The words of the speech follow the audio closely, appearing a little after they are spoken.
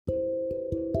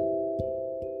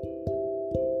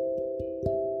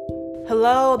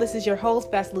Hello, this is your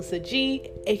host, Basilissa G,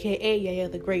 aka Yaya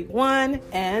the Great One,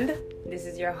 and this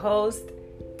is your host,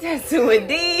 Tatua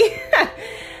D,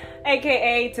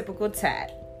 aka Typical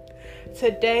Tat.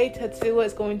 Today, Tatua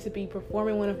is going to be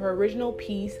performing one of her original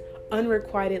piece,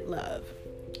 Unrequited Love.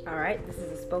 Alright, this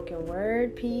is a spoken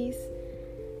word piece.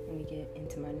 Let me get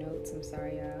into my notes. I'm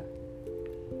sorry, y'all.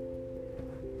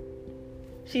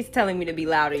 She's telling me to be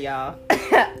louder, y'all.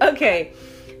 Okay,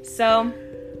 so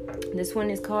this one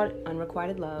is called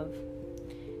Unrequited Love.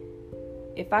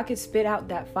 If I could spit out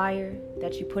that fire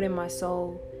that you put in my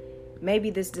soul, maybe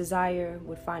this desire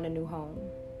would find a new home.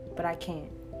 But I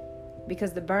can't,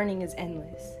 because the burning is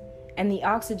endless, and the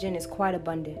oxygen is quite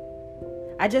abundant.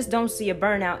 I just don't see a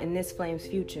burnout in this flame's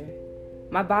future.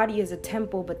 My body is a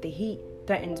temple, but the heat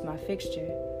threatens my fixture.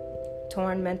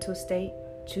 Torn mental state,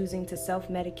 choosing to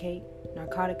self-medicate,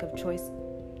 narcotic of choice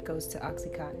goes to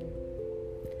Oxycontin.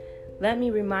 Let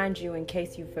me remind you in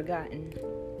case you've forgotten.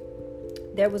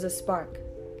 There was a spark,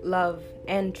 love,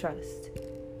 and trust.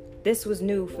 This was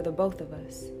new for the both of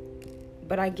us.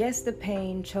 But I guess the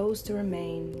pain chose to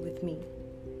remain with me.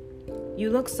 You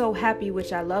look so happy,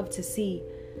 which I love to see,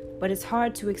 but it's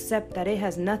hard to accept that it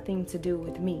has nothing to do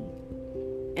with me.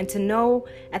 And to know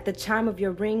at the chime of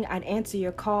your ring I'd answer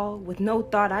your call, with no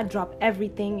thought I'd drop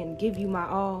everything and give you my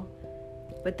all.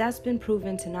 But that's been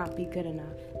proven to not be good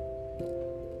enough.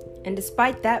 And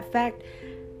despite that fact,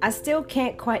 I still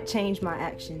can't quite change my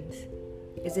actions.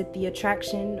 Is it the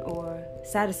attraction or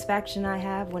satisfaction I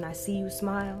have when I see you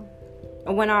smile?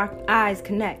 Or when our eyes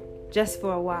connect just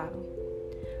for a while?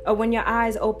 Or when your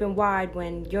eyes open wide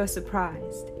when you're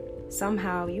surprised?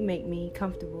 Somehow you make me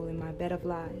comfortable in my bed of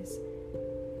lies.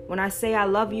 When I say I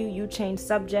love you, you change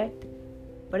subject.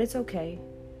 But it's okay.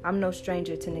 I'm no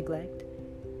stranger to neglect,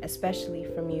 especially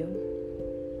from you.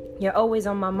 You're always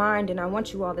on my mind and I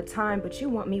want you all the time, but you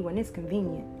want me when it's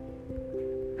convenient.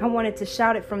 I wanted to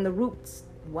shout it from the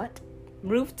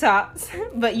rooftops,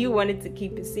 but you wanted to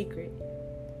keep it secret.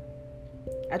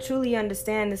 I truly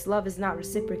understand this love is not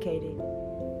reciprocated,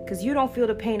 because you don't feel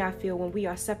the pain I feel when we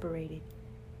are separated.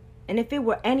 And if it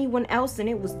were anyone else and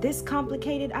it was this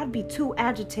complicated, I'd be too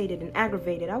agitated and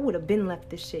aggravated. I would have been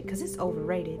left this shit, because it's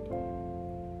overrated.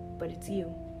 But it's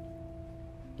you.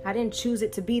 I didn't choose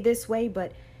it to be this way,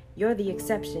 but you're the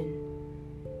exception.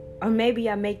 Or maybe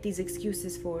I make these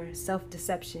excuses for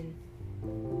self-deception.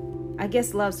 I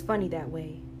guess love's funny that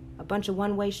way. A bunch of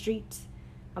one-way streets.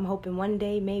 I'm hoping one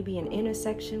day maybe an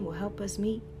intersection will help us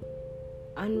meet.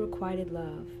 Unrequited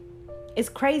love. It's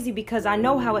crazy because I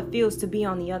know how it feels to be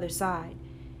on the other side.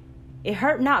 It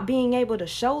hurt not being able to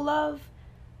show love,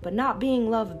 but not being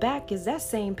loved back is that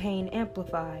same pain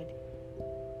amplified.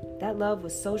 That love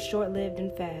was so short-lived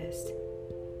and fast.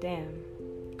 Damn,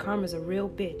 karma's a real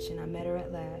bitch and I met her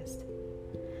at last.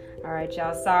 All right,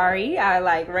 y'all, sorry.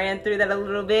 I ran through that a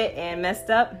little bit and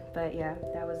messed up, but yeah,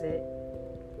 that was it.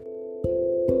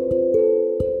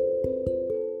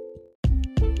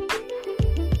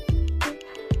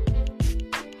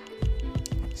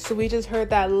 So we just heard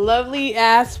that lovely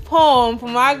ass poem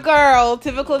from my girl,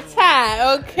 Typical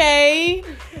Tat, okay?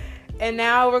 And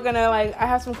now we're gonna I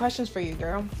have some questions for you,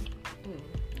 girl.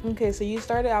 Okay, so you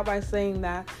started out by saying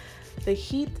that the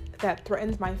heat that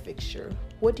threatens my fixture.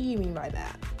 What do you mean by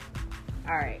that?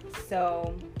 All right,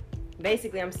 so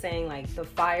basically I'm saying the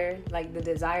fire, the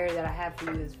desire that I have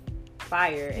for you is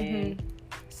fire. And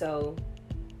so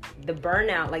the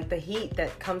burnout, the heat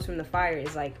that comes from the fire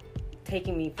is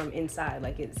taking me from inside.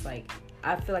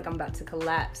 I feel like I'm about to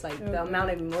collapse. The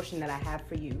amount of emotion that I have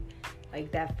for you,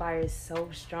 that fire is so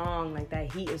strong,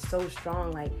 that heat is so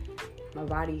strong, my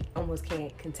body almost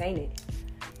can't contain it.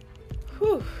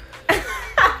 Whew.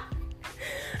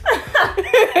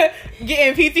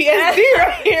 Getting PTSD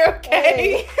right here,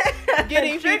 okay? Hey.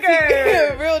 Getting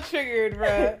triggered. Real triggered,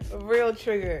 bruh. Real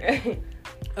triggered.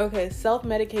 Okay,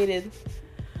 self-medicated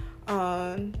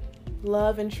on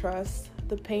love and trust.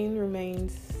 The pain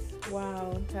remains.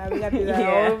 Wow, Tab, we gotta do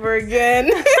that over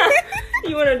again.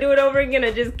 You want to do it over again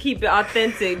or just keep it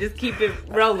authentic? Just keep it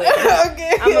rolling.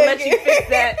 Okay. I'm gonna let you fix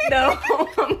that. No,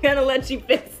 I'm gonna let you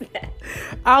fix that.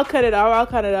 I'll cut it up.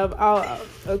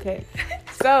 Okay.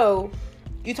 So,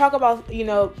 you talk about,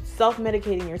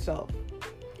 self-medicating yourself.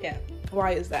 Yeah.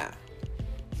 Why is that?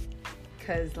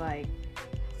 Because,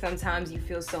 sometimes you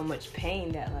feel so much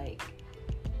pain that,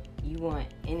 you want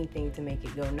anything to make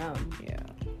it go numb. Yeah.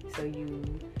 So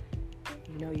you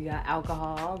got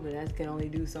alcohol, but that can only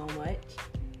do so much.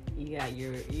 You got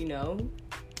your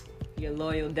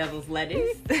loyal devil's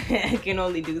lettuce. It can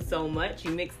only do so much.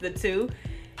 You mix the two.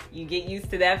 You get used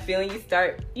to that feeling. You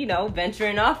start,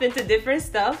 venturing off into different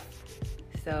stuff.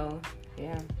 So,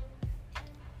 yeah.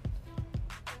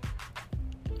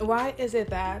 Why is it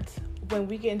that when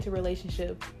we get into a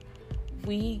relationship,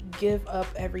 we give up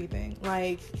everything?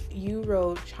 Like, you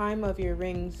wrote chime of your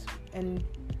rings and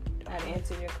I'd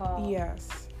answer your call.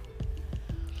 Yes.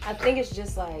 I think it's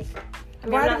just like,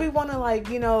 why do we want to, like,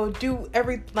 you know, do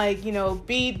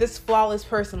be this flawless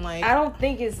person? Like, I don't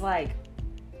think it's like,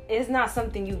 it's not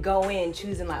something you go in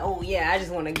choosing like, oh yeah, I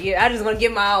just want to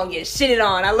give my all and get shitted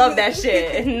on. I love that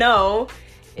shit. No,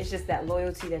 it's just that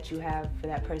loyalty that you have for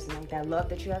that person, like that love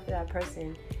that you have for that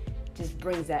person, just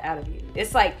brings that out of you.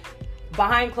 It's like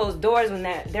behind closed doors when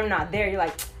they're not there, you're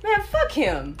like, man, fuck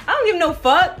him. I don't give no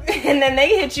fuck. And then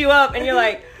they hit you up and you're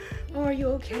like, oh, are you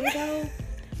okay though?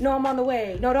 No, I'm on the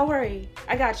way. No, don't worry.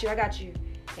 I got you.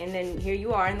 And then here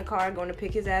you are in the car going to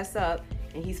pick his ass up,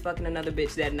 and he's fucking another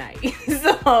bitch that night.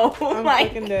 So I'm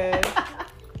fucking dead.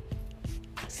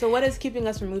 So what is keeping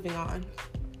us from moving on?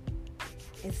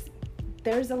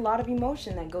 There's a lot of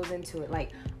emotion that goes into it.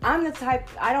 Like, I'm the type,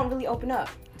 I don't really open up.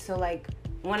 So like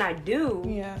when I do,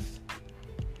 yes,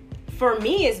 for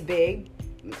me it's big.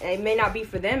 It may not be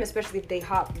for them, especially if they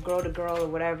hop girl to girl or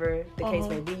whatever the case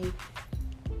may be.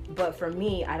 But for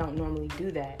me, I don't normally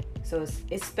do that. So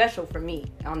it's special for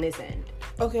me on this end.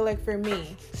 Okay, like for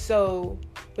me, so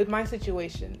with my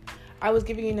situation, I was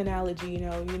giving you an analogy, you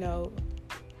know,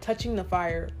 touching the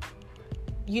fire.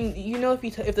 You know,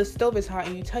 if the stove is hot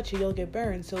and you touch it, you'll get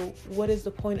burned. So what is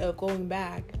the point of going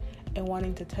back and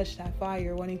wanting to touch that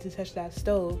fire, wanting to touch that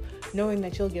stove, knowing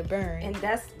that you'll get burned? And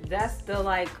that's the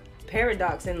like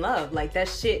paradox in love. Like, that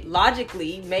shit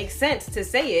logically makes sense to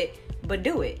say it, but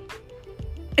do it.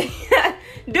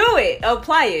 Do it.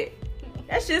 Apply it.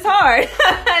 That shit's hard.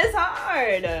 It's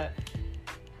hard. I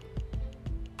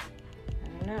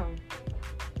don't know.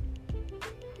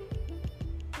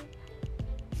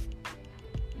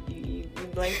 You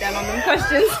blanked out on them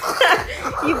questions.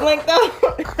 You blanked out.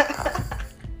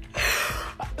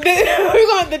 We're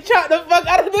going to chop the fuck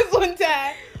out of this one,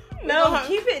 Tad. No,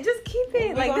 keep it. Just keep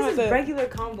it. Like, this is regular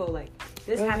combo. Like,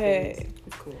 this happens.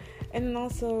 It's cool. And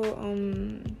also,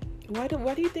 why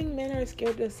do you think men are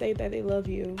scared to say that they love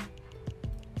you?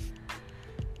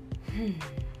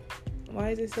 Why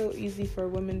is it so easy for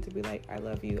women to be like, I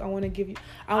love you, I want to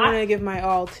give my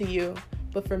all to you,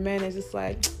 but for men it's just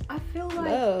like, I feel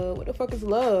like love. What the fuck is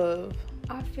love?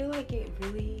 I feel like it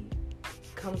really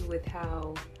comes with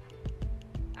how,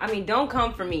 I mean, don't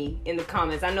come for me in the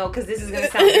comments, I know, because this is going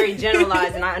to sound very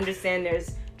generalized, and I understand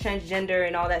there's transgender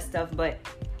and all that stuff, but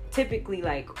typically,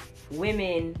 like,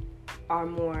 women are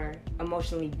more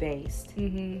emotionally based.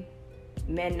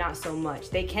 Men not so much.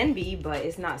 They can be, but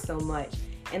it's not so much.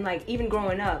 And like, even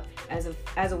growing up as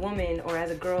a woman or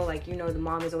as a girl, like, you know, the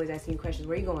mom is always asking you questions.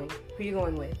 Where are you going? Who are you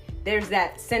going with? There's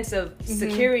that sense of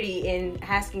security in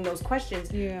asking those questions.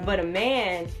 Yeah. But a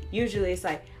man, usually it's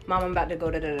like, Mom, I'm about to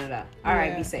go da da da da. All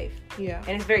right, be safe. Yeah. And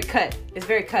it's very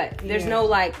cut. There's no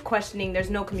like questioning. There's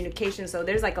no communication. So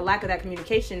there's like a lack of that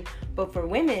communication. But for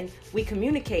women, we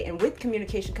communicate, and with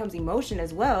communication comes emotion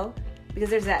as well, because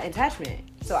there's that attachment.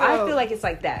 So I feel like it's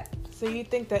like that. So you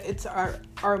think that it's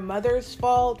our mother's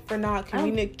fault for not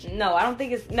communicating? No, I don't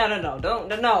think it's no. No,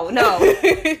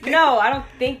 I don't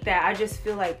think that. I just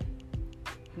feel like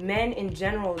men in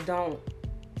general don't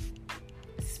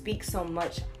speak so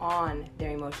much on their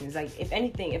emotions. Like, if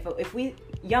anything, if we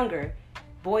younger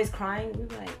boys crying, we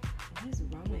be like, what is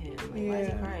wrong with him? Like, why is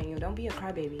he crying? You know, don't be a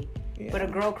crybaby. But a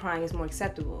girl crying is more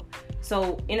acceptable.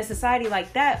 So in a society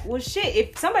like that, well, shit,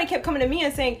 if somebody kept coming to me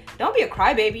and saying, don't be a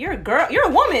crybaby, you're a girl, you're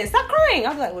a woman, stop crying,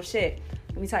 I'd be like, well, shit,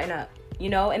 let me tighten up, you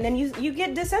know? And then you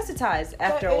get desensitized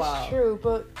after a while. That's true,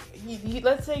 but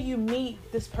let's say you meet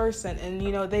this person and,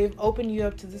 you know, they've opened you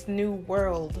up to this new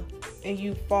world and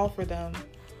you fall for them.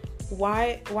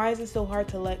 Why is it so hard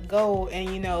to let go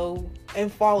and, you know, and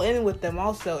fall in with them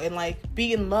also, and like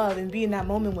be in love and be in that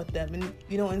moment with them, and,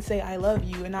 you know, and say I love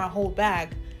you and not hold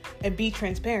back and be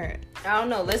transparent? I don't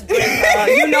know. Let's bring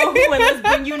you know who, and let's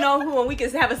bring you know who, and we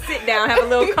can have a sit down, have a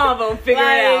little convo, and figure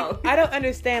it out. I don't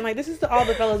understand. Like, this is to all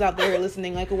the fellas out there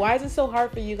listening. Like, why is it so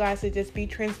hard for you guys to just be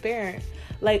transparent?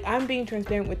 Like, I'm being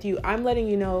transparent with you. I'm letting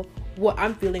you know what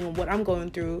I'm feeling and what I'm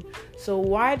going through. So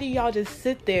why do y'all just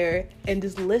sit there and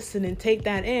just listen and take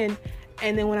that in?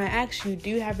 And then when I ask you, do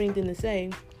you have anything to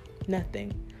say?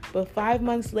 Nothing. But 5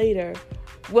 months later,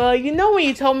 well, you know, when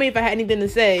you told me if I had anything to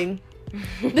say,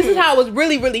 this is how I was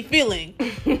really, really feeling.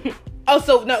 Oh,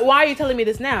 so no, why are you telling me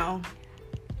this now?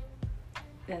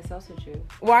 That's also true.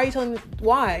 Why are you telling me?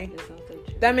 Why? That's also true.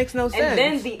 That makes no sense. And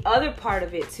then the other part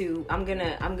of it too, I'm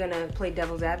gonna play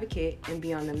devil's advocate and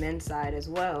be on the men's side as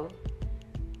well.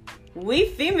 We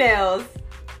females.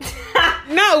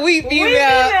 No, we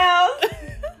females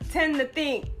tend to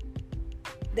think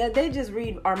that they just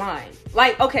read our mind.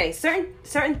 Like, okay,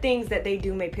 certain things that they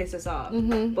do may piss us off,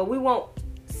 but we won't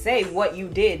say what you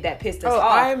did that pissed us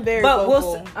off. I'm very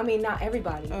vocal. I mean, not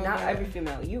everybody, not every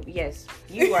female. You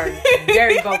are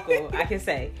very vocal, I can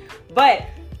say, but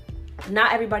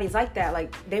not everybody's like that.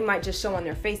 Like, they might just show on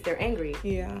their face they're angry.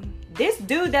 Yeah. This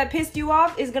dude that pissed you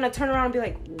off is gonna turn around and be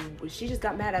like, she just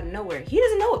got mad out of nowhere. He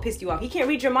doesn't know what pissed you off. He can't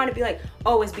read your mind and be like,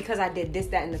 oh, it's because I did this,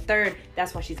 that, and the third.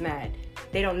 That's why she's mad.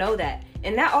 They don't know that.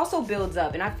 And that also builds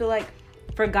up. And I feel like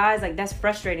for guys, like, that's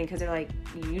frustrating because they're like,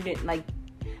 you didn't, like,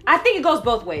 I think it goes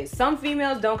both ways. Some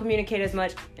females don't communicate as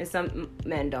much and some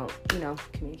men don't,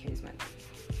 communicate as much.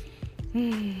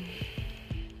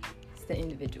 It's the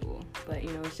individual. But,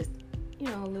 it's just,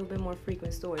 a little bit more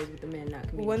frequent stories with the men not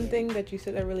communicating. One thing that you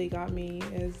said that really got me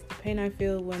is the pain I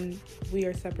feel when we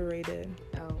are separated.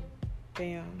 Oh.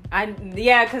 Damn.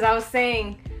 Because I was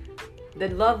saying the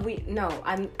love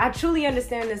I truly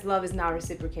understand this love is not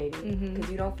reciprocating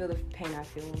because you don't feel the pain I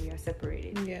feel when we are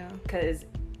separated. Yeah. Because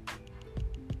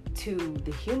to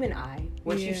the human eye,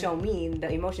 what you show me,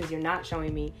 the emotions you're not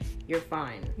showing me, you're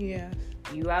fine. Yes.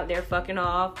 You out there fucking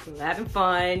off, having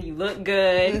fun, you look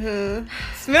good.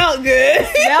 Smell good.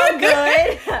 Smell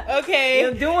good. Okay.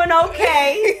 You're doing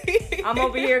okay. I'm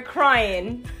over here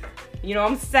crying.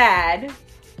 I'm sad.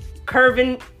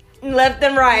 Curving left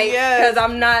and right. Because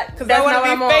I'm not, because I want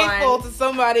to be faithful to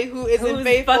somebody who's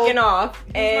faithful. Fucking off.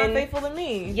 Who's and not faithful to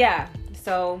me. Yeah.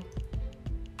 So,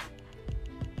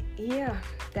 yeah.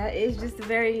 That is just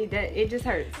it just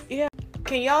hurts. Yeah.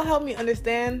 Can y'all help me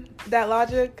understand that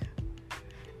logic?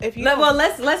 If you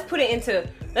let's put it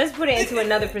into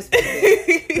another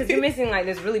perspective because you're missing like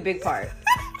this really big part.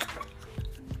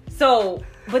 So,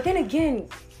 but then again,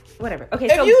 whatever. Okay,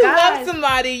 if so you guys,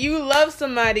 you love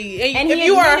somebody, and if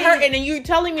you are hurting, and you're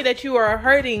telling me that you are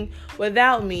hurting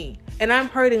without me, and I'm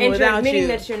hurting without you, and you're admitting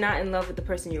that you're not in love with the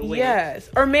person you're with. Yes,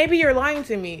 or maybe you're lying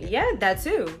to me. Yeah, that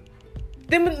too.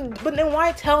 But then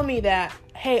why tell me that?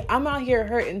 Hey, I'm out here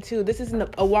hurting too. This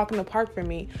isn't a walk in the park for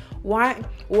me. Why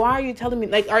are you telling me,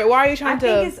 like, why are you trying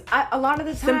to? I think a lot of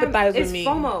the time sympathize with me.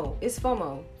 It's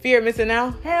FOMO. Fear of missing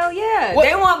out. Hell yeah,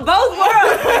 they want both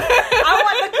worlds. I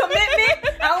want the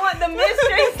commitment. I want the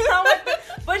mystery.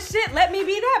 But shit, let me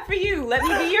be that for you. Let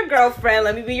me be your girlfriend.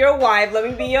 Let me be your wife. Let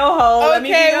me be your hoe. Let me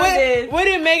be your this. What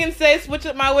did Megan say? Switch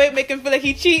up my weight, make him feel like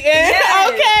he cheating. Yes.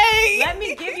 Okay.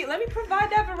 Let me provide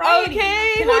that variety.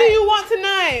 Okay. Who do you want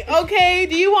tonight? Okay.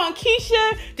 Do you want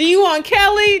Keisha? Do you want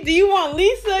Kelly? Do you want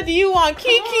Lisa? Do you want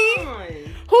Kiki?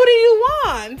 Who do you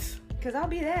want? Because I'll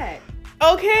be that.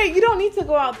 Okay, you don't need to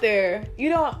go out there.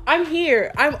 I'm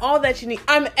here. I'm all that you need.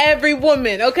 I'm every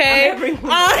woman, okay? I'm every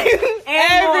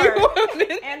woman.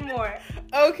 Woman. And more.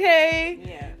 Okay?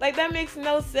 Yeah. Like, that makes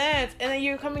no sense. And then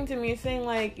you're coming to me saying,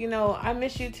 like, I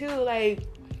miss you too. Like,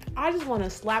 I just want to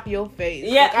slap your face.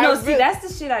 Yeah, like, that's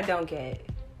the shit I don't get.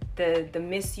 The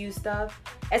miss you stuff.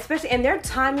 Especially, and their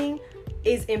timing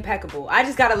is impeccable. I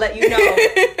just gotta let you know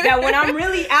that when I'm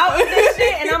really out of this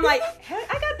shit and I'm like, hey,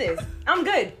 I got this. I'm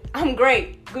good. I'm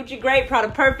great. Gucci great. Prada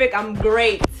perfect. I'm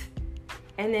great.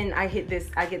 And then I get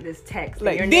this text.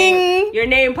 Like, ding! Your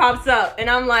name pops up. And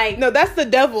I'm like... No, that's the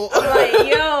devil. I'm like,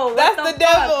 yo, that's the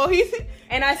devil.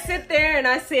 And I sit there and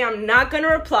I say, I'm not going to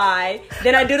reply.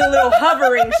 Then I do the little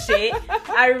hovering shit.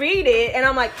 I read it and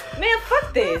I'm like, man,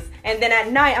 fuck this. And then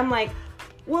at night, I'm like,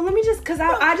 well, let me just... Because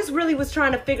I just really was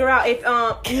trying to figure out if...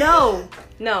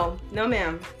 No,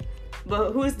 ma'am.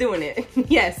 But who's doing it?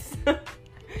 Yes.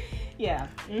 Yeah.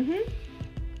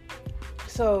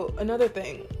 So, another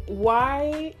thing.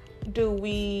 Why are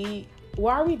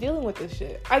we dealing with this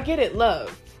shit? I get it,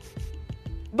 love.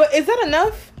 But is that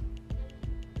enough?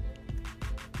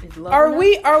 Is love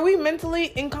enough? Are we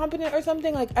mentally incompetent or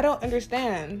something? Like, I don't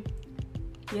understand.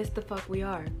 Yes, the fuck we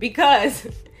are. Because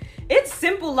it's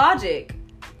simple logic,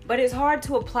 but it's hard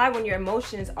to apply when your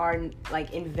emotions are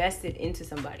like invested into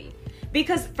somebody.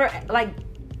 Because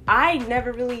I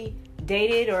never really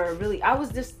dated I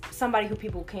was just somebody who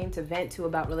people came to vent to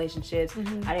about relationships.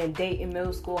 I didn't date in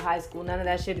middle school, high school, none of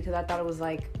that shit because I thought it was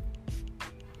like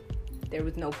there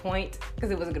was no point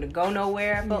because it wasn't gonna go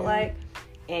nowhere. I felt like,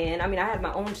 and I mean I had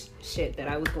my own shit that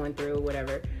I was going through or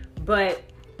whatever, but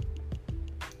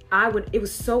it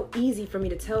was so easy for me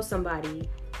to tell somebody,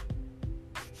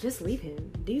 just leave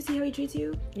him. Do you see how he treats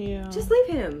you? Yeah. Just leave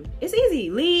him. It's easy.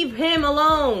 Leave him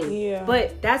alone. Yeah.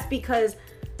 But that's because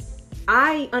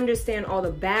I understand all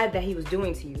the bad that he was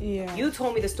doing to you. Yeah. You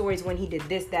told me the stories when he did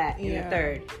this, that, and the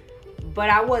third. But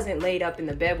I wasn't laid up in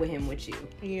the bed with him with you.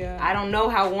 Yeah. I don't know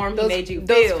how warm he made you feel.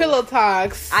 Those pillow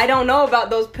talks. I don't know about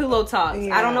those pillow talks.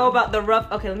 Yeah. I don't know about the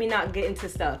rough... Okay, let me not get into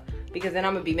stuff. because then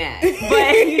I'm gonna be mad.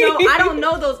 But you know, I don't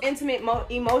know those intimate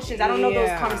emotions. I don't know those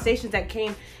conversations that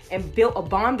came and built a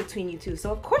bond between you two.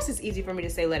 So of course it's easy for me to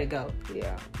say let it go.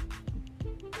 Yeah.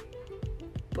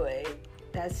 But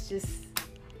that's just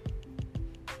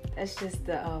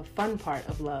the fun part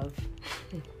of love.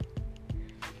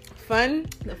 Fun?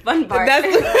 The fun part. That's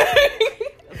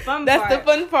the fun That's part. the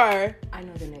fun part. I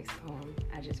know the next poem.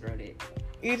 I just wrote it.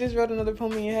 You just wrote another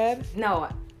poem in your head? No,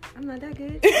 I'm not that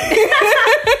good.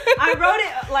 I wrote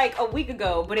it like a week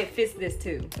ago, but it fits this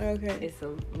too. Okay. It's a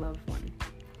love one.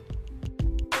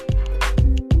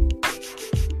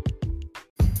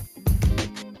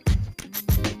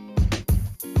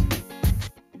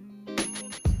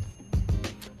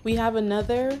 We have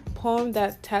another poem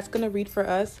that Tat's gonna read for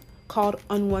us called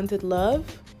Unwanted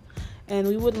Love. And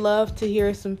we would love to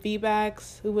hear some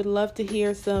feedbacks. We would love to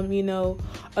hear some,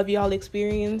 of y'all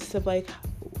experience of like,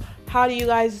 how do you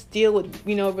guys deal with,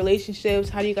 relationships?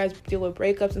 How do you guys deal with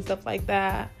breakups and stuff like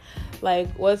that? Like,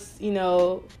 what's tea?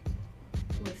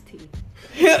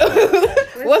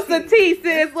 What's the tea,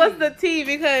 sis? What's the tea?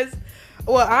 Because,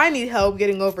 I need help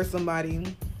getting over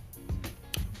somebody.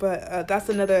 But that's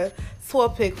another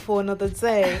topic for another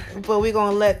day. But we're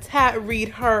going to let Tat read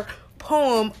her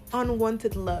poem,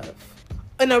 Unwanted Love.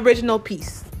 An original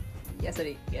piece. Yes.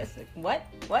 What?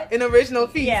 An original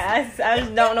piece. Yeah, I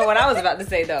don't know what I was about to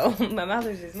say, though. My mouth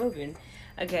was just moving.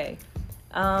 Okay.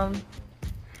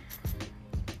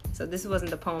 So this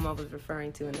wasn't the poem I was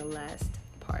referring to in the last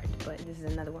part, but this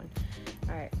is another one.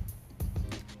 All right.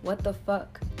 What the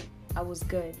fuck? I was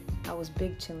good. I was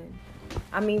big chillin'.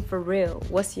 I mean, for real,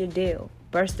 what's your deal?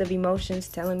 Burst of emotions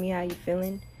telling me how you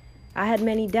feeling? I had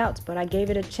many doubts, but I gave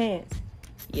it a chance.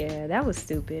 Yeah, that was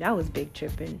stupid. I was big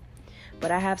tripping.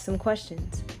 But I have some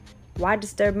questions. Why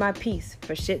disturb my peace?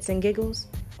 For shits and giggles?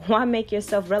 Why make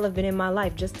yourself relevant in my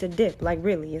life just to dip? Like,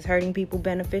 really, is hurting people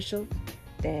beneficial?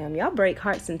 Damn, y'all break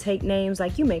hearts and take names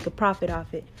like you make a profit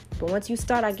off it. But once you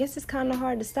start, I guess it's kind of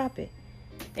hard to stop it.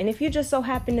 And if you just so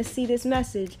happen to see this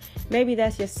message, maybe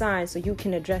that's your sign so you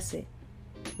can address it.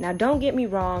 Now, don't get me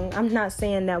wrong. I'm not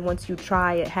saying that once you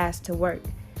try, it has to work.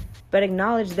 But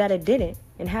acknowledge that it didn't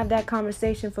and have that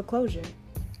conversation for closure.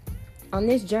 On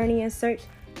this journey and search,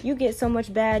 you get so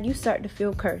much bad, you start to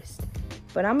feel cursed.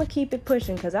 But I'm going to keep it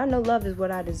pushing because I know love is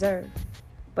what I deserve.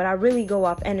 But I really go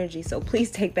off energy, so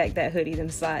please take back that hoodie, them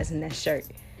slides, and that shirt.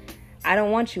 I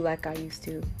don't want you like I used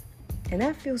to. And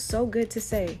that feels so good to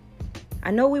say.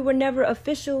 I know we were never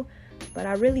official, but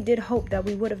I really did hope that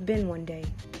we would have been one day.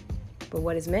 But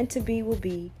what is meant to be will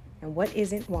be, and what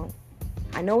isn't won't.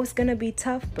 I know it's going to be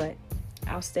tough, but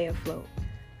I'll stay afloat.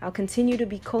 I'll continue to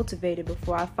be cultivated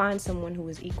before I find someone who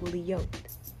is equally yoked.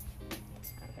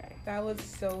 Okay. That was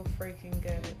so freaking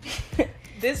good.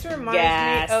 This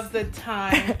reminds me of the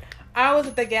time I was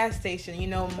at the gas station,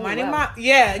 minding my...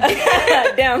 Yeah.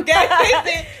 Damn. Gas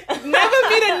station. Never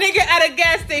meet a nigga at a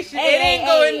gas station. It ain't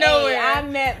going nowhere. I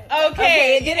met...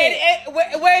 Okay.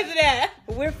 Where is it at?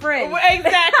 We're friends.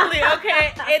 Exactly.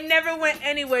 Okay. It never went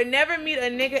anywhere. Never meet a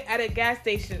nigga at a gas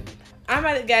station. I'm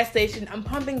at a gas station. I'm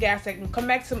pumping gas. I can come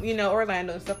back to,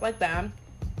 Orlando and stuff like that.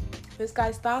 This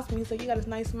guy stops me. He's like, you got a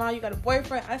nice smile. You got a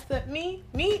boyfriend? I said, me?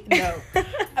 No.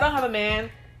 I don't have a man.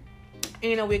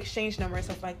 And, we exchanged numbers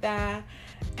and stuff like that.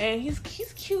 And he's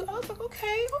cute. I was like,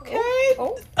 okay.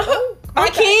 My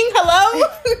king, hello?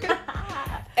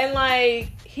 And,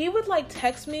 he would,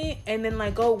 text me and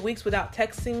then, go weeks without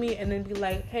texting me and then be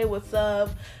like, hey, what's up?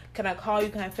 Can I call you?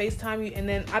 Can I FaceTime you? And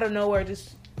then, I don't know where,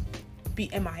 just be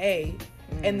MIA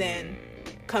and then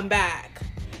come back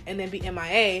and then be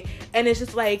MIA. And it's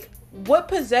just what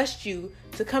possessed you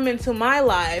to come into my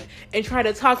life and try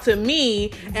to talk to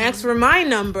me and ask for my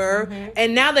number,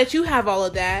 and now that you have all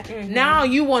of that, now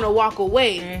you want to walk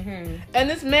away. And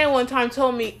this man one time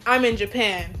told me, I'm in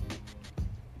Japan.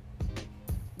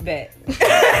 Bet. This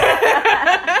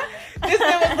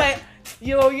man was like,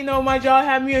 yo, my job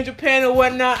had me in Japan or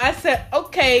whatnot. I said,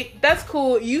 okay, that's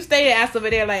cool. You stay your ass over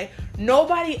there.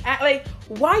 Nobody,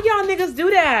 why y'all niggas do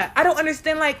that? I don't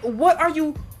understand. What are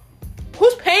you...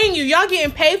 Who's paying you? Y'all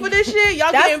getting paid for this shit?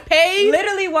 Y'all getting paid?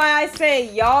 Literally why I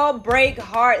say y'all break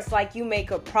hearts like you make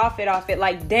a profit off it.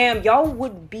 Damn, y'all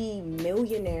would be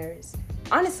millionaires.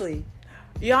 Honestly.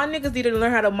 Y'all niggas need to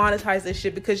learn how to monetize this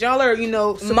shit because y'all are,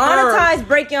 superb. Monetize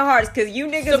breaking hearts because you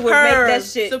niggas would make that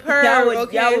shit. Superb.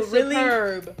 Y'all would really...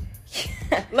 Superb.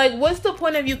 What's the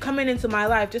point of you coming into my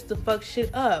life just to fuck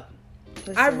shit up?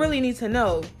 Listen, I really need to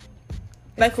know.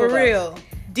 For real.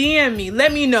 DM me.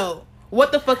 Let me know.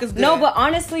 What the fuck is good? No, but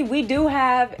honestly, we do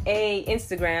have a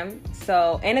Instagram.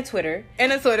 So, and a Twitter.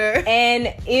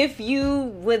 And if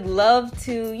you would love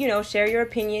to, share your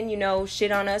opinion,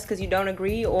 shit on us because you don't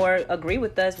agree or agree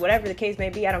with us, whatever the case may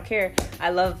be, I don't care.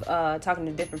 I love talking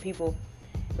to different people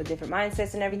with different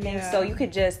mindsets and everything. Yeah. So you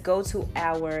could just go to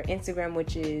our Instagram,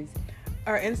 which is...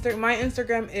 my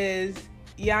Instagram is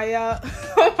Yaya.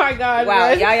 Oh my God.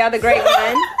 Wow, Yaya the great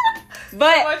one.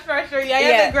 But so much pressure.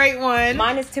 Yaya the great one.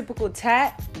 Mine is Typical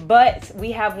Tat, but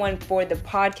we have one for the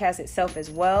podcast itself as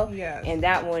well. Yes. And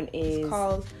that one is... It's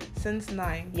called Since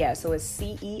 9. Yeah, so it's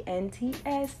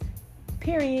CENTS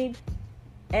period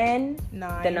N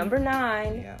 9 the number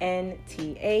 9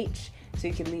 NTH. So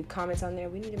you can leave comments on there.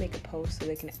 We need to make a post so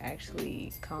they can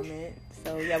actually comment.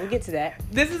 So yeah, we'll get to that.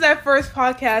 This is our first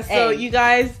podcast, so you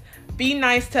guys be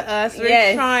nice to us.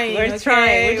 We're trying. We're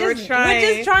trying. We're just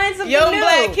trying something Young new.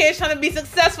 Black kids trying to be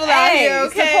successful out here.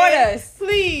 Okay, support us,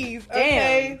 please. Damn.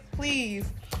 Okay, please.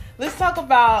 Let's talk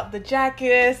about the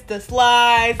jackets, the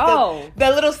slides, the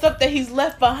little stuff that he's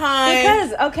left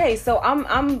behind. Because so I'm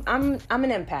an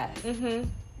empath. Mm-hmm.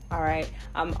 All right.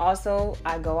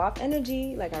 I go off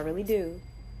energy, like I really do.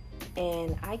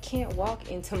 And I can't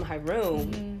walk into my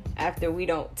room after we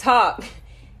don't talk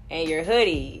and your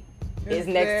hoodie is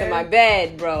next to my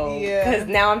bed, bro. Yeah. Because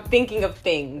now I'm thinking of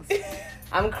things.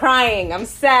 I'm crying. I'm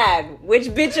sad. Which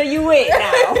bitch are you with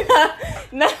now?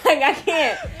 No, like I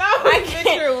can't.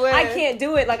 I can't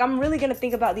do it. Like I'm really gonna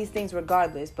think about these things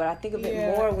regardless. But I think of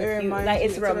it more with you. Like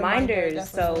it's reminders.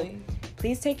 So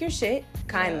please take your shit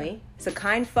kindly. Yeah. It's a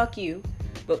kind fuck you,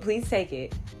 but please take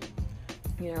it.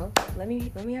 Let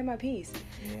me have my peace.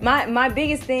 Yeah. My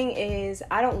biggest thing is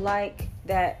I don't like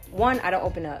that. One, I don't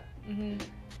open up. Mm-hmm.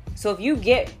 So if you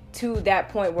get to that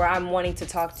point where I'm wanting to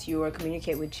talk to you or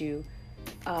communicate with you,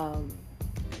 I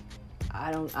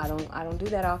don't do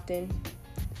that often.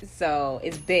 So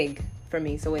it's big for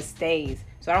me. So it stays.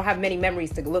 So I don't have many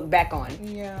memories to look back on.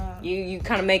 Yeah. You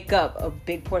kind of make up a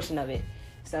big portion of it.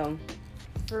 So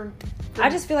I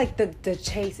just feel like the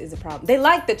chase is a problem. They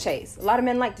like the chase. A lot of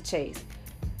men like the chase.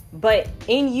 But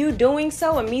in you doing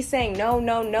so and me saying no,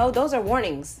 those are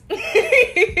warnings.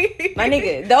 My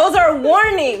nigga, those are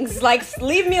warnings. Like,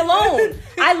 leave me alone.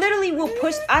 I literally will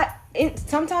push.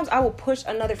 Sometimes I will push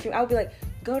another female. I will be like,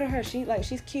 go to her.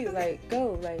 She's cute. Like,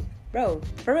 go. Like, bro,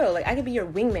 for real. Like, I could be your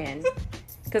wingman.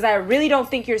 Because I really don't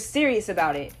think you're serious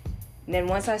about it. And then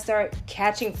once I start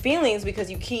catching feelings because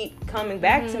you keep coming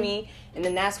back to me, and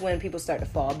then that's when people start to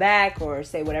fall back or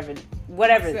say whatever.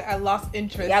 I lost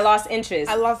interest. Yeah, I lost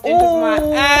interest. My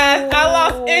ass. I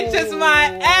lost interest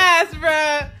my ass,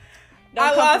 bruh.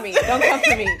 Don't come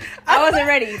for me. I wasn't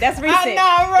ready. That's recent. I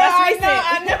know, bro.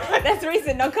 I know. That's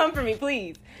recent. Don't come for me,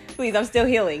 please. Please, I'm still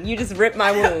healing. You just ripped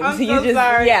my wounds. I'm so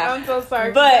sorry. Yeah. I'm so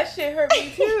sorry. But that shit hurt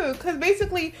me too. Because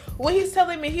basically, what he's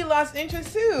telling me, he lost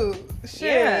interest too. Shit.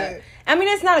 Yeah. I mean,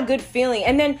 it's not a good feeling.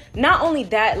 And then, not only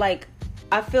that, like,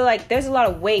 I feel like there's a lot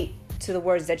of weight to the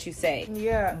words that you say.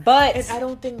 Yeah. But and I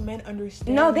don't think men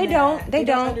understand. No, they don't. They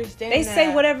don't understand. They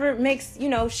say whatever makes,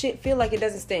 shit feel like it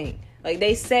doesn't sting. Like,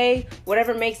 they say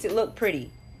whatever makes it look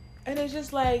pretty. And it's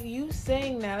just like, you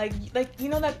saying that, like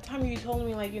that time you told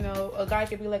me, like, a guy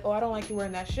could be like, oh, I don't like you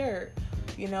wearing that shirt,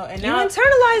 and now you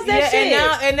internalize that shit.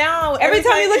 And now every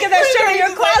time you look at that shirt in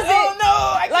your closet,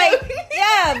 like,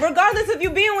 oh no, regardless of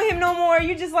you being with him no more,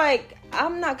 you just like,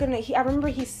 I'm not gonna. I remember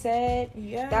he said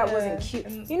that wasn't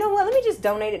cute. You know what? Let me just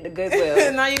donate it to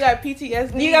Goodwill. Now you got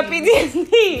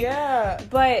PTSD. Yeah,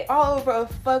 but all over a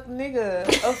fuck nigga,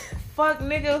 fuck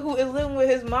nigga who is living with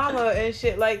his mama and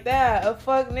shit like that. A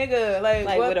fuck nigga like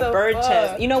what with the a bird fuck?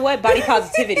 chest. You know what? Body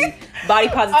positivity. I'm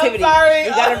sorry. You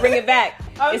gotta bring it back.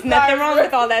 There's nothing wrong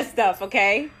with all that stuff.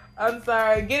 Okay. I'm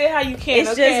sorry. Get it how you can.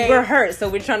 It's just we're hurt, so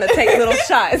we're trying to take little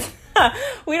shots.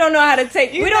 We don't know how to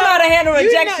take. We don't know how to handle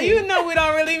rejection. We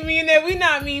don't really mean it. We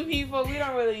not mean people. We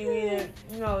don't really mean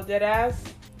it. Dead ass.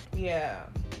 Yeah.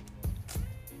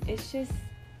 It's just,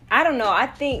 I don't know. I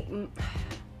think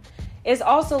it's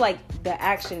also like the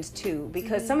actions too,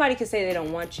 because somebody could say they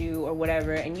don't want you or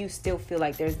whatever, and you still feel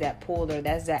like there's that pull or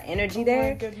there's that energy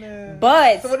there. My goodness.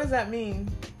 But so what does that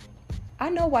mean? I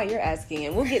know why you're asking,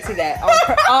 and we'll get to that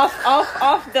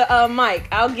off the mic.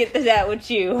 I'll get to that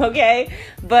with you, okay?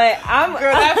 But I'm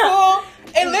girl, that fool.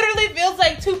 It literally feels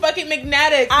like two fucking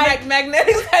magnetics.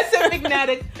 Magnetics. I said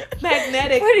magnetic.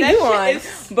 Magnetic. What are you on?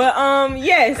 But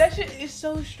yes. That shit is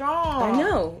so strong. I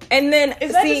know. And then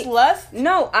is that just lust?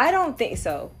 No, I don't think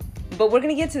so. but we're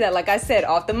gonna get to that, like I said,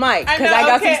 off the mic, because I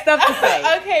got some stuff to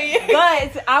say. Okay.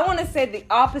 But I want to say the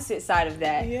opposite side of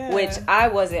that, Yeah. which I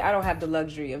don't have the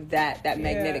luxury of that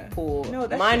magnetic pull. No,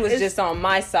 mine was just on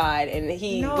my side, and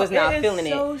he was not feeling it.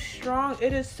 It is so strong.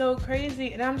 It is so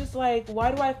crazy, and I'm just like,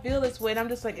 why do I feel this way? And I'm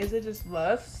just like, is it just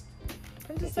lust?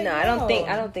 I'm just like, no, I don't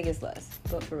think it's lust.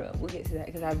 But for real, we'll get to that,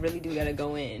 because I really do gotta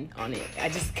go in on it. I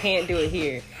just can't do it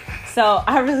here. So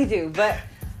I really do. But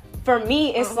for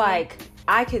me, it's like,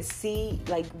 I could see,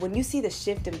 like, when you see the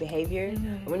shift in behavior,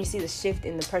 when you see the shift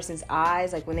in the person's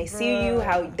eyes, like when they see you,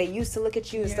 how they used to look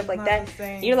at you and stuff like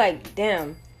that, you're like,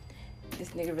 damn, this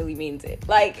nigga really means it.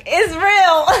 Like, it's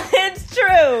real. It's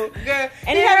true. Girl,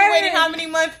 and you have been waiting how many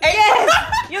months? 8 months.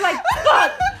 You're like,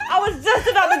 fuck. I was just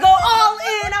about to go all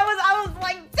in. I was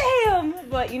like, damn.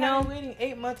 But, you know. I've been waiting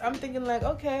 8 months. I'm thinking like,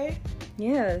 okay.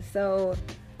 Yeah, so.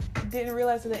 Didn't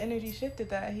realize that the energy shifted,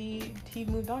 that he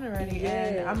moved on already.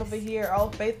 Yes. And I'm over here all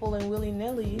faithful and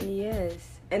willy-nilly. Yes.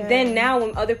 And then now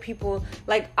when other people,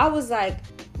 like, I was like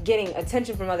getting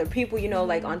attention from other people, you know,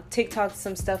 like on TikTok,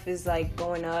 some stuff is like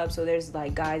going up. So there's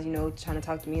like guys, you know, trying to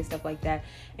talk to me and stuff like that.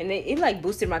 And it like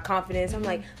boosted my confidence. I'm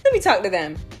like, let me talk to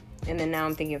them. And then now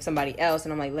I'm thinking of somebody else,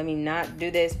 and I'm like, let me not do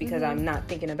this, because I'm not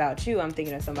thinking about you. I'm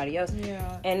thinking of somebody else.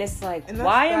 Yeah. And it's like,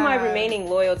 why am I remaining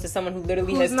loyal to someone who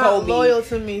literally has not told me? Loyal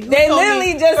to me. They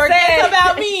literally just forget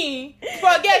about me.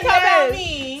 Forget about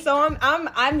me. So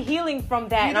I'm healing from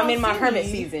that, and I'm in my hermit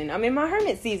season. I'm in my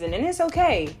hermit season, and it's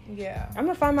okay. Yeah. I'm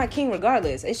gonna find my king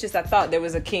regardless. It's just I thought there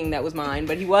was a king that was mine,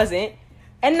 but he wasn't.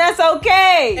 And that's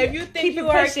okay. If you think you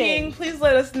are a king, please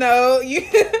let us know. You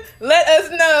let us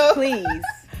know. Please.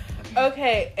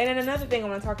 Okay, and then another thing I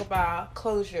want to talk about,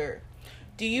 closure.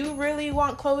 Do you really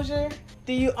want closure?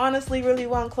 Do you honestly really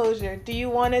want closure? Do you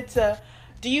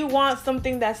want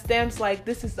something that stamps like,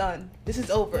 this is done, this is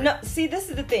over? No, see, this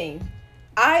is the thing.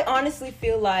 I honestly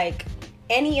feel like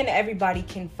any and everybody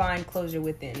can find closure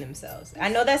within themselves. I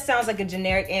know that sounds like a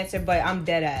generic answer, but I'm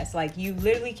dead ass. Like, you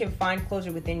literally can find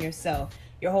closure within yourself.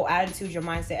 Your whole attitude, your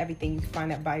mindset, everything, you can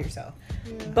find that by yourself.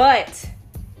 Yeah. But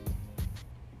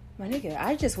my nigga,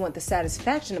 I just want the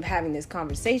satisfaction of having this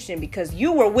conversation, because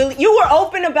you were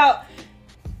open about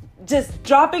just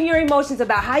dropping your emotions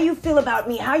about how you feel about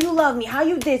me, how you love me, how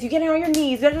you this, you getting on your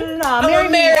knees, I'm gonna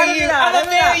marry you. You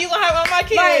gonna have all my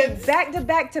kids. Like, back to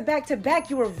back to back to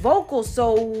back, you were vocal.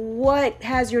 So what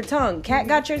has your tongue? Cat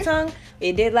got your tongue?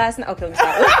 It did last night. Okay, let me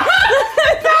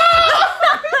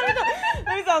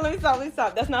stop. Let me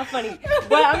stop. That's not funny.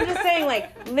 But I'm just saying,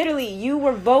 like, literally, you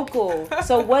were vocal.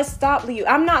 So what stopped you?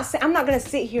 I'm not gonna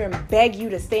sit here and beg you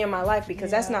to stay in my life,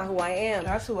 because that's not who I am.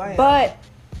 That's who I am. But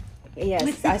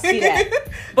yes, I see that.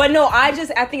 But no, I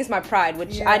think it's my pride,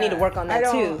 which I need to work on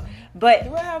that too. But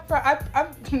do I have pride? I'm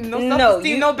no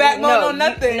self-esteem, no backbone, no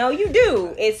nothing. No, you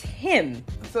do. It's him.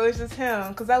 So it's just him,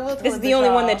 because I will. This is the only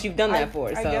one that you've done that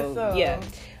for. So, I guess so. Yeah.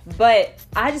 But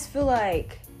I just feel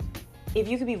like, if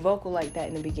you could be vocal like that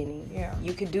in the beginning,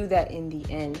 you could do that in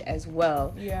the end as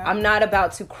well. Yeah. I'm not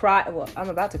about to cry. Well, I'm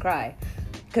about to cry,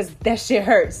 because that shit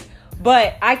hurts.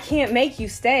 But I can't make you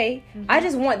stay. I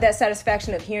just want that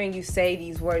satisfaction of hearing you say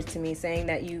these words to me, saying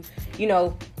that you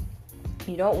know,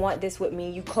 you don't want this with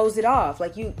me. You close it off.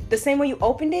 Like, the same way you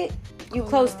opened it, you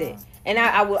closed it. And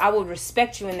I will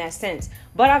respect you in that sense.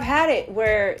 But I've had it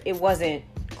where it wasn't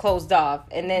closed off,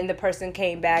 and then the person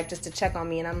came back just to check on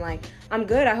me, and I'm like, I'm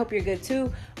good, I hope you're good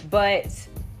too, but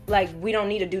like, we don't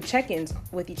need to do check-ins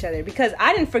with each other, because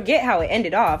I didn't forget how it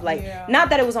ended off. Like, not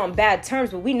that it was on bad terms,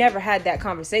 but we never had that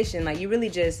conversation. Like, you really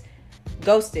just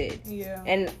ghosted.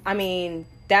 And I mean,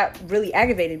 that really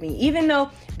aggravated me, even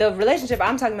though the relationship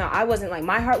I'm talking about, I wasn't like,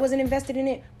 my heart wasn't invested in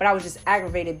it, but I was just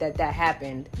aggravated that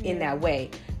happened in that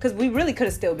way, because we really could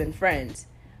have still been friends.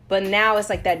 But now it's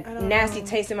like that nasty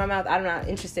taste in my mouth. I'm not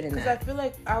interested in that. Because I feel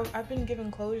like I've been given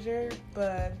closure,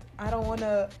 but I don't want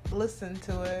to listen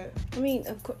to it. I mean,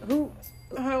 who?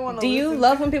 I don't want to. Do you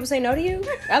love when people say no to you?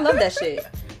 I love that shit.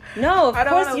 No, of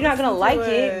course you're not gonna like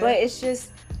it, but it's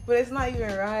just. But it's not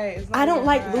even right. I don't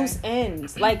like loose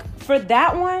ends. Like, for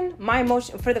that one, my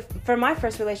emotion for my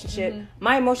first relationship,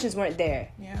 my emotions weren't there.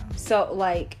 Yeah. So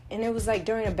like, and it was like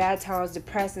during a bad time, I was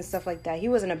depressed and stuff like that. He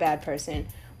wasn't a bad person,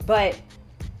 but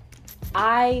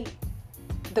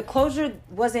the closure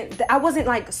I wasn't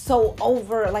like so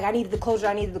over, like I needed the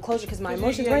closure because my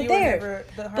emotions weren't there.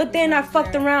 But then I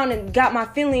fucked around and got my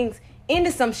feelings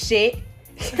into some shit.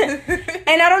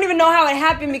 And I don't even know how it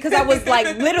happened, because I was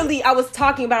like, literally, I was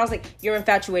talking about, I was like, you're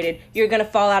infatuated, you're gonna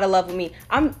fall out of love with me.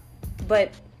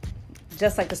 But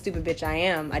just like the stupid bitch I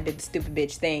am, I did the stupid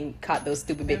bitch thing, caught those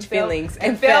stupid bitch feelings,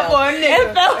 and fell for a nigga.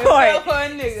 And fell for a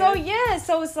nigga. So yeah,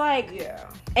 so it's like,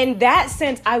 in that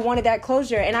sense, I wanted that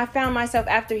closure, and I found myself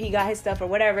after he got his stuff or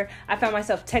whatever, I found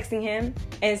myself texting him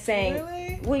and saying,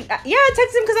 really? I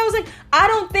texted him because I was like, I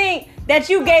don't think that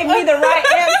you gave me the right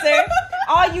answer.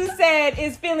 All you said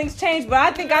is feelings changed, but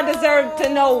I think I deserve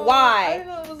to know why. I didn't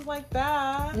know it was like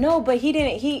that. No, but he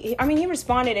didn't. He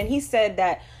responded and he said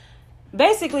that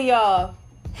basically, y'all,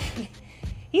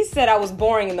 he said I was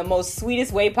boring in the most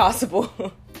sweetest way possible.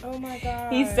 Oh my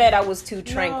god. He said I was too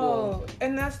tranquil. No,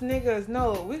 and that's niggas.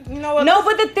 No, you know what? No,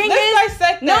 but the thing is, let's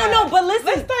dissect that. No, but listen.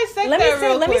 Let's dissect let that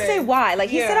real Let me quick. say why.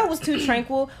 Like he said I was too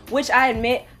tranquil, which I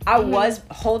admit I was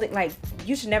holding. Like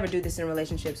you should never do this in a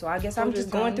relationship. So I guess I'm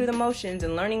just going through the motions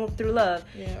and learning through love.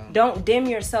 Yeah. Don't dim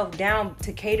yourself down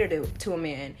to cater to a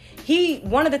man.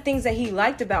 One of the things that he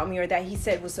liked about me, or that he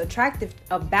said was attractive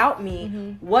about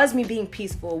me, was me being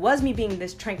peaceful, was me being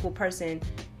this tranquil person.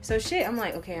 So shit, I'm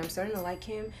like, okay, I'm starting to like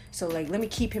him. So like, let me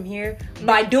keep him here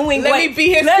by doing Let me be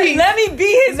his peace. Let me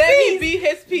be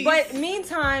his peace. peace. But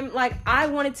meantime, like, I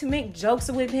wanted to make jokes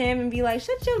with him and be like,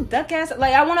 shut your duck ass.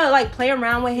 Like, I want to like play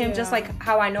around with him, just like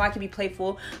how I know I can be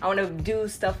playful. I want to do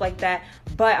stuff like that.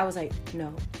 But I was like,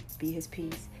 no, be his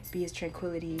peace, be his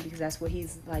tranquility, because that's what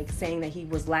he's like saying that he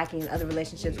was lacking in other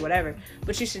relationships, whatever.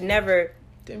 But you should never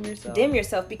dim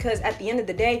yourself, because at the end of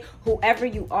the day, whoever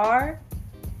you are,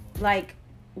 like,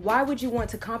 why would you want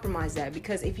to compromise that?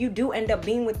 Because if you do end up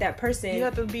being with that person, you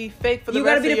have to be fake for the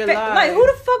rest of your life. Like, who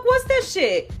the fuck was that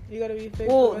shit? You gotta be fake.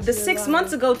 Well, the 6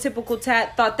 months ago, typical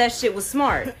Tat thought that shit was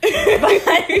smart.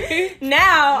 But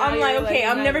now I'm like, okay,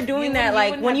 I'm never doing that.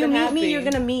 Like, when you meet me, you're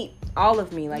gonna meet all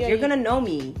of me. Like, you're gonna know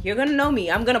me. You're gonna know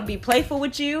me. I'm gonna be playful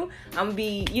with you. I'm gonna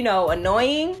be,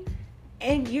 annoying.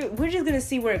 And we're just gonna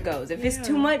see where it goes. If it's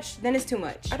too much, then it's too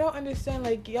much. I don't understand.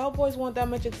 Like, y'all boys want that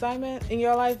much excitement in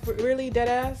your life? Really, dead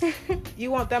ass? You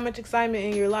want that much excitement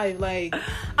in your life? Like,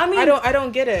 I mean, I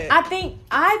don't get it. I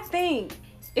think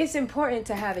it's important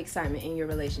to have excitement in your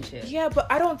relationship. Yeah,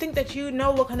 but I don't think that you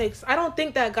know what kind of. I don't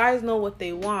think that guys know what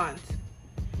they want.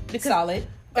 Solid.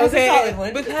 That's a solid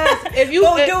one. Because if you,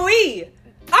 do we?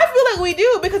 I feel like we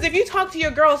do, because if you talk to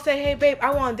your girl, say, hey, babe,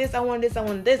 I want this, I want this, I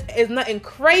want this. It's nothing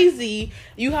crazy.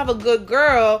 You have a good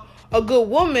girl, a good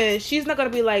woman. She's not going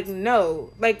to be like, no.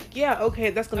 Like, yeah, okay,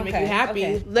 that's going to make you happy.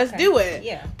 Okay, let's do it.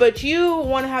 Yeah. But you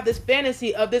want to have this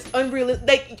fantasy of this unrealistic.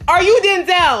 Like, are you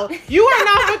Denzel? You are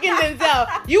not fucking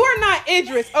Denzel. You are not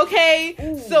Idris, okay?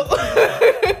 Ooh. So,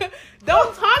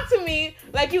 don't talk to me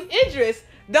like you Idris.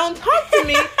 Don't talk to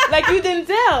me like you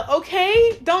Denzel,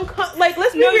 okay?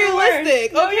 Let's be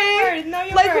realistic, okay? Know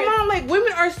your like, word. come on, like,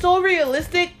 women are so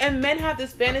realistic, and men have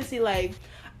this fantasy, like,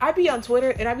 I be on Twitter,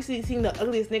 and I be seeing the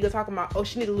ugliest nigga talking about, oh,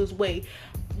 she need to lose weight.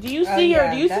 Do you see your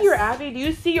Abby? Do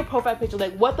you see your profile picture?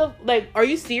 Like, what the, like, are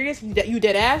you serious? You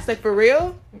dead ass? Like, for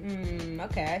real?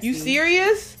 Okay, You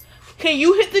serious? Can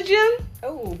you hit the gym?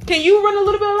 Oh. Can you run a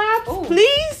little bit of laps? Ooh.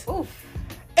 Please? Oof.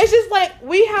 It's just like,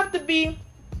 we have to be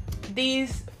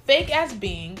these fake ass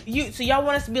beings. So y'all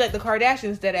want us to be like the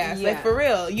Kardashians, dead ass. Like, for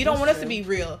real. You don't want us to be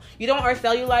real. You don't want our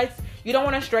cellulites. You don't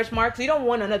want our stretch marks. You don't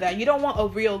want none of that. You don't want a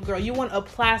real girl. You want a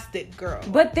plastic girl.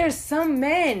 But there's some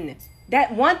men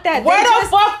that want that. Where the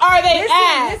fuck are they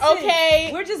at? Listen.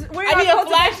 Okay. I need a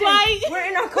flashlight. We're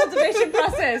in our cultivation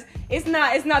process. It's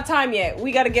not time yet.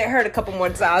 We gotta get hurt a couple more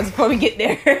times before we get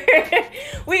there.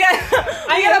 we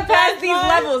gotta pass these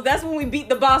levels. That's when we beat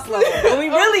the boss level. When we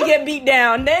really get beat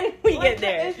down, then we get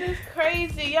there. It's just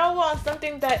crazy. Y'all want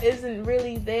something that isn't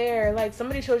really there. Like,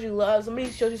 somebody shows you love, somebody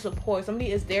shows you support,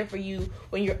 somebody is there for you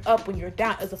when you're up, when you're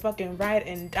down. It's a fucking ride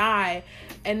and die.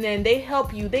 And then they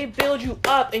help you, they build you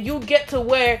up, and you get to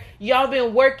where y'all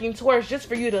been working towards, just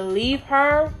for you to leave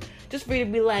her, just for you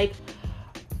to be like,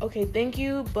 okay, thank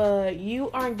you, but you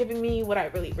aren't giving me what I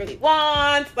really, really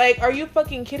want. Like, are you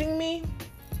fucking kidding me?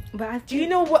 But do you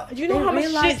know how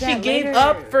much shit she gave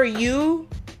up for you?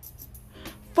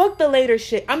 Fuck the later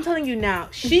shit. I'm telling you now,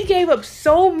 she gave up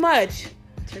so much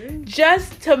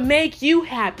just to make you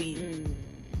happy.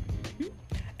 Mm-hmm.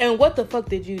 And what the fuck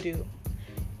did you do?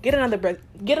 Get another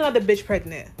bitch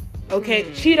pregnant.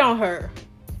 Okay, cheat on her.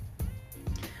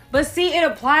 But see, it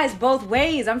applies both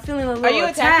ways. I'm feeling a little attacked. Are you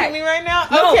attacking me right now?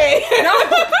 No. Okay. No.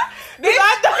 Bitch,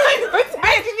 I thought you were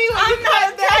attacking me. I'm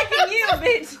not attacking you,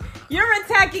 bitch. You're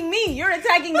attacking me. You're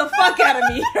attacking the fuck out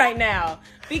of me right now.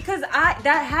 Because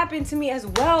that happened to me as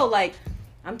well. Like,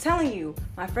 I'm telling you,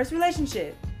 my first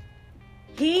relationship,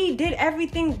 he did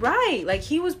everything right. Like,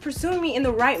 he was pursuing me in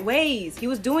the right ways. He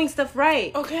was doing stuff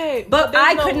right. Okay. But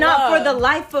I could not, for the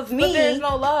life of me. But there's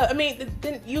no love. I mean,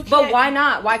 then you can't. But why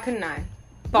not? Why couldn't I?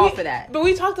 fall for that. But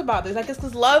we talked about this. Like, it's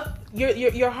because love,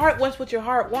 your heart wants what your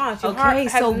heart wants. Your heart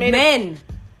has so made men.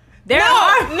 No,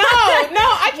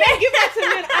 I can't give that to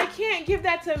men. I can't give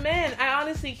that to men. I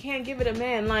honestly can't give it to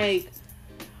men. Like,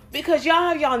 because y'all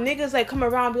have y'all niggas, like, come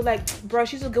around and be like, bro,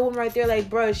 she's a good one right there. Like,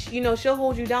 bro, she'll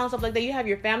hold you down, stuff like that. You have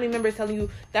your family members telling you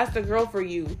that's the girl for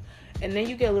you. And then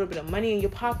you get a little bit of money in your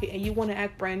pocket and you want to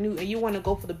act brand new and you want to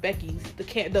go for the Beckys.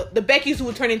 The Beckys who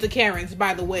will turn into Karens,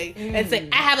 by the way. And say,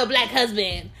 I have a black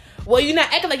husband. Well, you're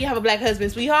not acting like you have a black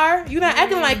husband, sweetheart. You're not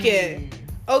acting like it.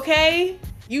 Okay?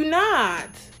 You not.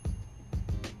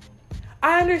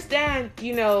 I understand,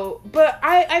 but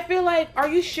I feel like, are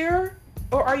you sure?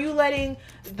 Or are you letting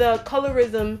the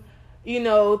colorism,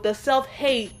 the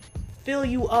self-hate fill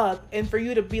you up and for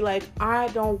you to be like, I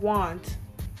don't want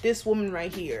this woman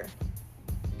right here?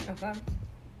 Okay.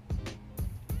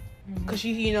 Because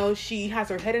she has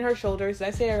her head in her shoulders. Did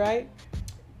I say it right?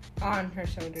 On her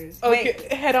shoulders. Okay,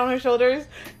 Wait. Head on her shoulders.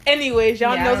 Anyways,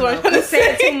 y'all knows what I'm trying to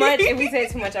say. If we say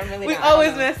it too much, I'm really We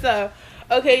always mess up.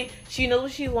 Okay, she knows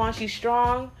what she wants. She's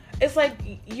strong. It's like,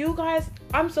 you guys,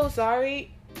 I'm so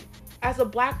sorry. As a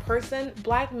black person,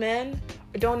 black men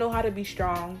don't know how to be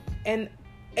strong. And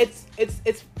it's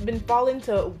been falling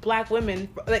to black women.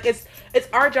 Like, it's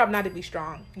our job not to be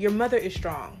strong. Your mother is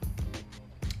strong.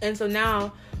 And so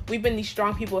now we've been these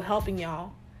strong people helping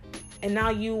y'all. And now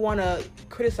you want to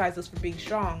criticize us for being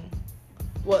strong.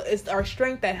 Well, it's our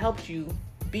strength that helped you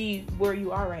be where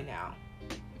you are right now.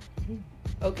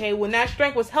 Okay, when that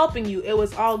strength was helping you, it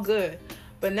was all good.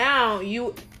 But now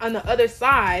you, on the other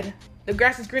side, the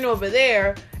grass is green over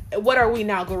there. What are we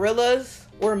now? Gorillas?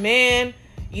 We're men.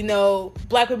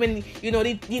 Black women,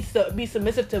 they need to be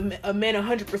submissive to a man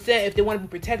 100% if they want to be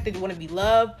protected, they want to be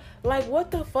loved. Like, what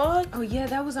the fuck? Oh, yeah,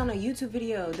 that was on a YouTube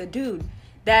video. The dude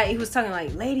that he was talking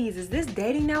like, ladies, is this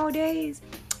dating nowadays?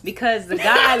 Because the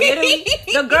guy literally,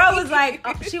 the girl was like,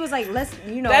 she was like, let's,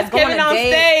 That's go Kevin on a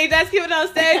date. Stage. That's Kevin on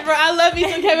stage, bro. I love you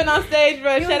some Kevin on stage,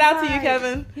 bro. Shout out to you,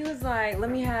 Kevin. He was like,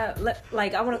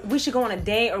 we should go on a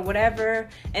date or whatever.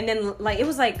 And then, like, it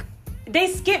was like,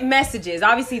 they skip messages.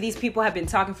 Obviously, these people have been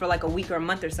talking for like a week or a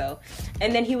month or so.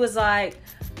 And then he was like,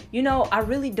 I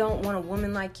really don't want a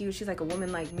woman like you. She's like, a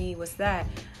woman like me. What's that?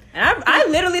 And I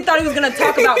literally thought he was going to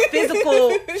talk about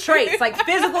physical traits. Like,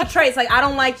 I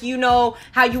don't like,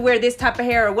 how you wear this type of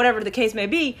hair or whatever the case may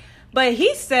be. But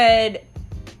he said,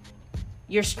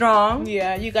 you're strong.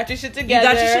 Yeah, you got your shit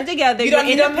together. You don't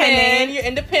need a man. You're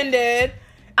independent.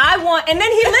 And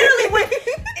then he literally went,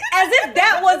 as if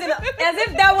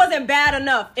that wasn't bad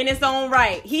enough in its own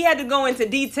right. He had to go into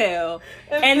detail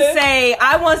and say,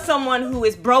 I want someone who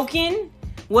is broken,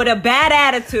 with a bad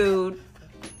attitude,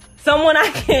 someone I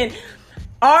can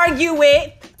argue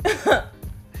with.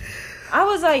 I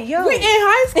was like, yo. We in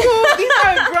high school. These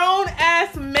are grown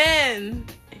ass men.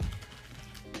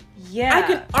 Yeah. I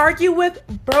can argue with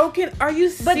broken. Are you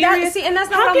serious? But and that's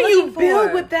not how what I'm looking for. How can you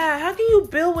build with that? How can you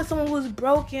build with someone who's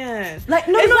broken? Like,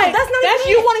 no, that's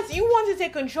not you want to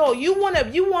take control. You want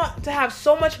to have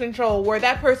so much control where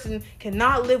that person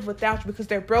cannot live without you because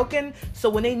they're broken. So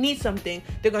when they need something,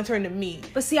 they're gonna turn to me.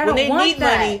 But see, I don't want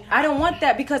that. I don't want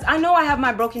that because I know I have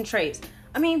my broken traits.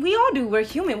 I mean, we all do. We're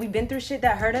human. We've been through shit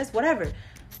that hurt us, whatever.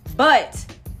 But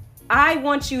I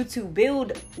want you to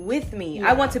build with me. Yeah.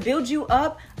 I want to build you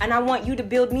up, and I want you to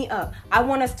build me up. I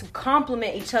want us to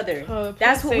complement each other.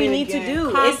 That's what we need to do.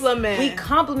 We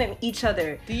complement each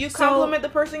other. Do you compliment the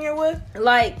person you're with?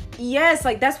 Like, yes,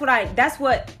 like that's what I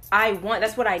want.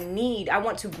 That's what I need. I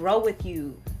want to grow with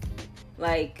you.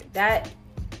 Like that.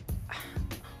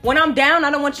 When I'm down,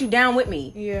 I don't want you down with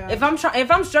me. Yeah. If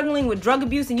I'm struggling with drug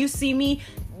abuse and you see me,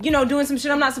 doing some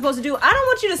shit I'm not supposed to do, I don't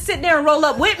want you to sit there and roll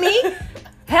up with me.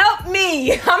 Help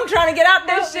me! I'm trying to get out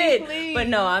this shit. Me, but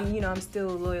no, I'm still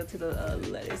loyal to the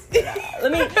lettuce. But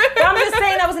I'm just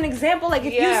saying that was an example. Like,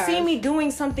 if you see me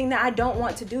doing something that I don't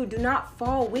want to do not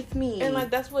fall with me. And like,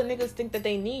 that's what niggas think that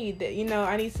they need. That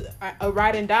I need a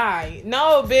ride and die.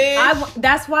 No, bitch.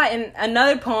 That's why in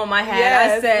another poem I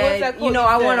had, I said,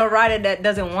 I want a rider that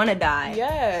doesn't want to die.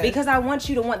 Yes. Because I want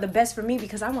you to want the best for me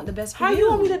because I want the best for you. How you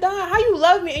want me to die? How you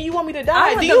love me and you want me to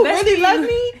die? Do you really love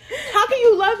me? How can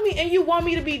you love me and you want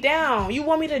me to be down? You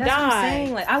want me to die? That's what I'm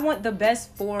saying. Like, I want the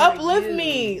best for uplift you.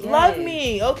 Me, yes. Love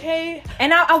me, okay?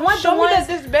 And I want Show the ones me that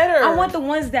this better. I want the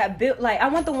ones that build. Like, I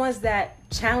want the ones that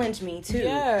challenge me too.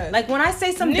 Yes. Like, when I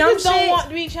say some niggas dumb shit, don't want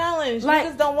to be challenged. Like,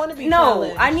 niggas don't want to be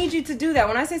challenged. No, I need you to do that.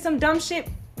 When I say some dumb shit,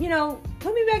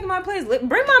 put me back in my place. Bring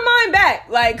my mind back.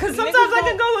 Like, because sometimes I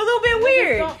can go a little bit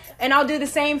weird. And I'll do the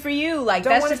same for you. Like,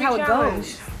 that's just how it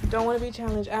goes. Don't want to be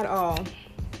challenged at all.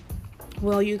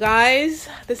 Well, you guys,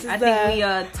 this is I think we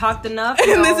talked enough.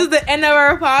 And this is the end of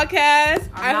our podcast.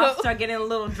 Our mouths start getting a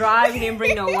little dry. We didn't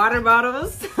bring no water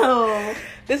bottles. So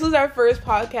this was our first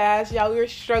podcast. Y'all, we were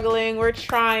struggling. We're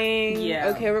trying. Yeah.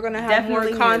 Okay, we're going to have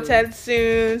Definitely more content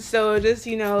soon. So just,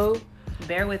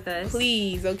 bear with us.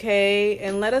 Please, okay?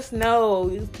 And let us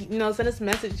know. Send us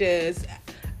messages.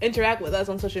 Interact with us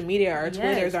on social media, our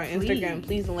Twitters, our Instagram,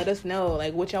 please, and let us know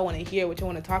what y'all want to hear, what you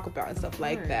want to talk about, and stuff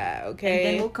like that. Okay, and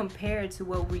then we'll compare it to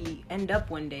what we end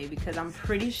up one day, because I'm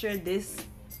pretty sure this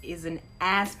is an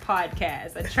ass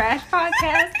podcast, a trash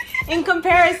podcast, in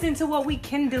comparison to what we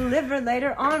can deliver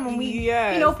later on when we,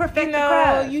 perfect the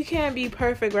craft. You can't be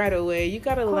perfect right away. You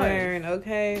gotta learn.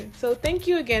 Okay, so thank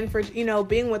you again for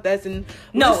being with us and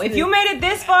if you made it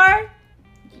this far.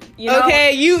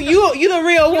 Okay, you the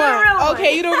real one.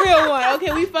 Okay, you the real one.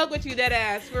 Okay, we fuck with you, dead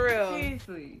ass, for real.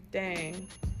 Seriously. Dang.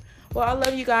 Well, I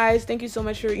love you guys. Thank you so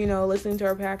much for, listening to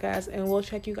our podcast, and we'll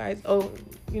check you guys.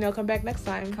 Come back next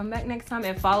time. Come back next time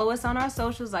and follow us on our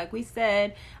socials, like we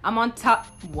said. I'm on TikTok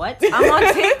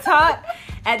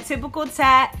at Typical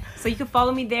Tat, so you can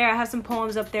follow me there. I have some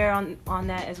poems up there on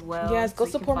that as well. Yes, go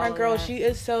support my girl. She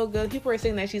is so good. People are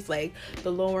saying that she's like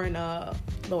the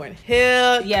Lauryn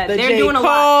Hill. Yeah, they're J. doing Cole. a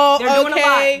lot. They're doing a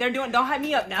lot. They're doing. Don't hype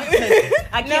me up now.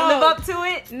 I can't live up to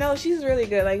it. No, she's really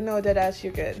good. Dead ass,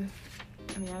 you're good.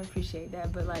 I mean, I appreciate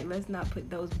that, but let's not put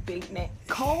those big names.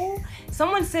 Cole?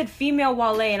 Someone said female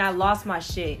Wale, and I lost my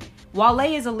shit. Wale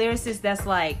is a lyricist that's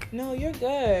No, you're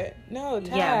good. No,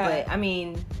 Tat. Yeah, but I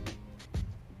mean,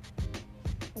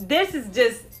 this is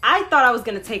just. I thought I was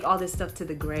gonna take all this stuff to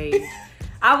the grave.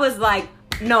 I was like,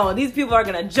 no, these people are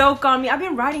gonna joke on me. I've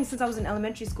been writing since I was in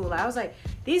elementary school. I was like,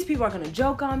 these people are gonna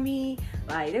joke on me.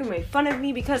 They're gonna make fun of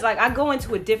me because I go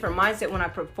into a different mindset when I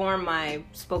perform my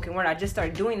spoken word. I just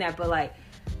started doing that, but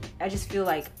I just feel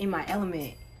in my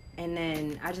element, and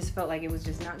then I just felt like it was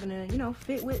just not gonna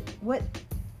fit with what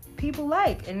people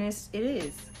like, and it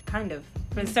is kind of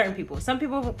for certain people. Some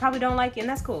people probably don't like it, and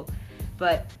that's cool,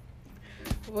 but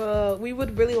well, we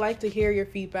would really like to hear your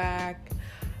feedback.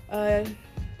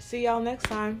 See y'all next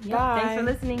time. Bye. Thanks for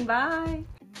listening. Bye.